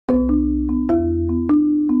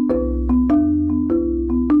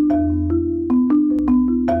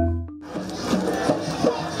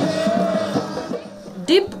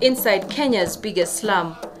Deep inside Kenya's biggest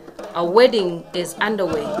slum, a wedding is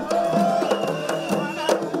underway.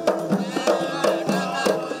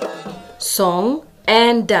 Song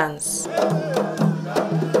and dance.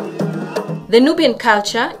 The Nubian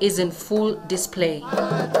culture is in full display.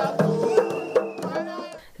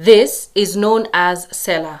 This is known as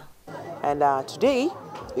Selah. And today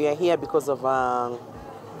we are here because of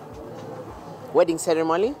wedding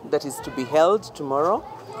ceremony that is to be held tomorrow.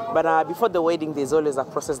 But before the wedding, there's always a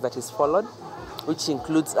process that is followed, which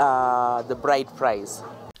includes the bride price.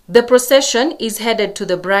 The procession is headed to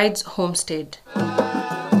the bride's homestead.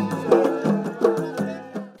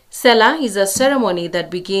 Selah is a ceremony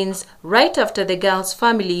that begins right after the girl's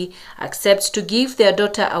family accepts to give their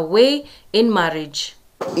daughter away in marriage.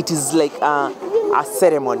 It is like a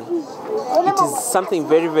ceremony. It is something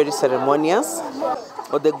very, very ceremonious.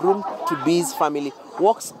 Or the groom-to-be's family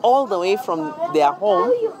walks all the way from their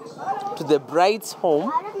home to the bride's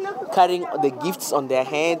home, carrying the gifts on their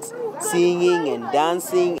heads, singing and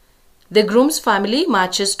dancing. The groom's family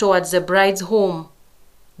marches towards the bride's home,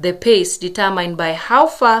 the pace determined by how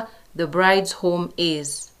far the bride's home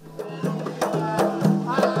is.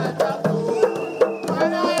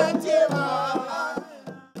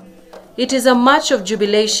 It is a march of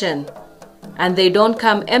jubilation, and they don't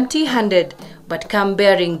come empty-handed, but come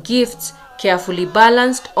bearing gifts carefully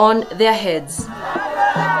balanced on their heads.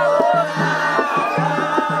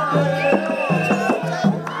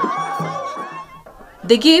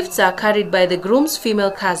 The gifts are carried by the groom's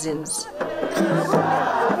female cousins.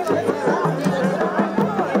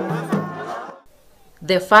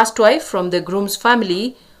 The first wife from the groom's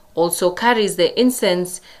family also carries the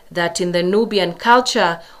incense that in the Nubian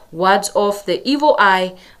culture wards off the evil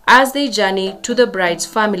eye as they journey to the bride's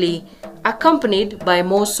family, accompanied by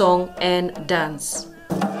more song and dance.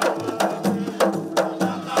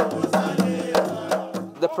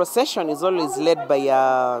 The procession is always led by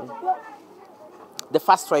the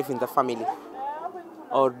first wife in the family,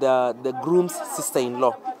 or the groom's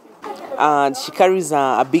sister-in-law. And she carries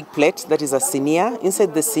a big plate that is a sinia.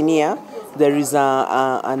 Inside the sinia, there is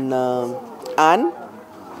an urn,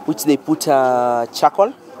 which they put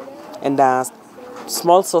charcoal, and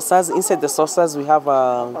small saucers. Inside the saucers, we have,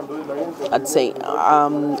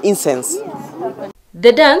 incense.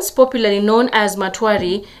 The dance, popularly known as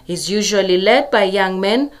matwari, is usually led by young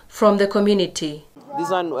men from the community. This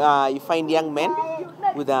one, you find young men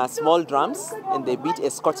with small drums, and they beat,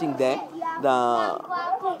 escorting the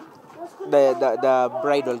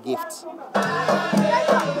bridal gifts.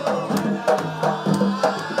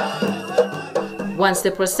 Once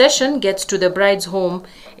the procession gets to the bride's home,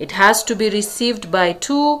 it has to be received by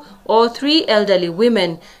 2 or 3 elderly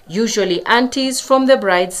women, usually aunties from the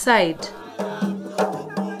bride's side.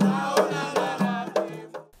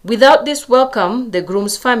 Without this welcome, the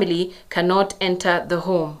groom's family cannot enter the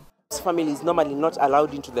home. This family is normally not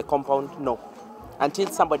allowed into the compound, no. Until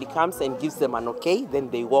somebody comes and gives them an okay,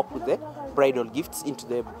 then they walk with the bridal gifts into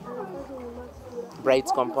the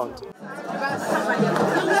bride's compound.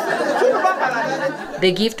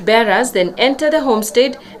 The gift bearers then enter the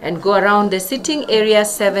homestead and go around the sitting area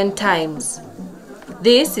 7 times.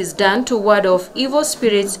 This is done to ward off evil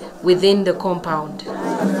spirits within the compound.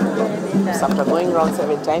 So after going around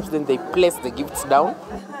 7 times, then they place the gifts down.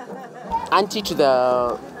 Auntie to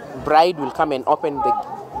the bride will come and open the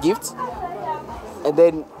gifts, and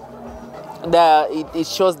then it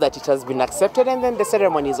shows that it has been accepted, and then the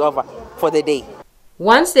ceremony is over for the day.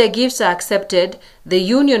 Once their gifts are accepted, the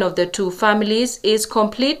union of the 2 families is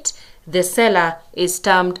complete. The Selah is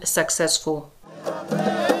termed successful.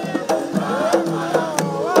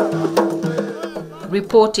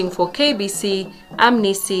 Reporting for KBC, I'm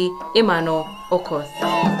Nissie Imano Okoth.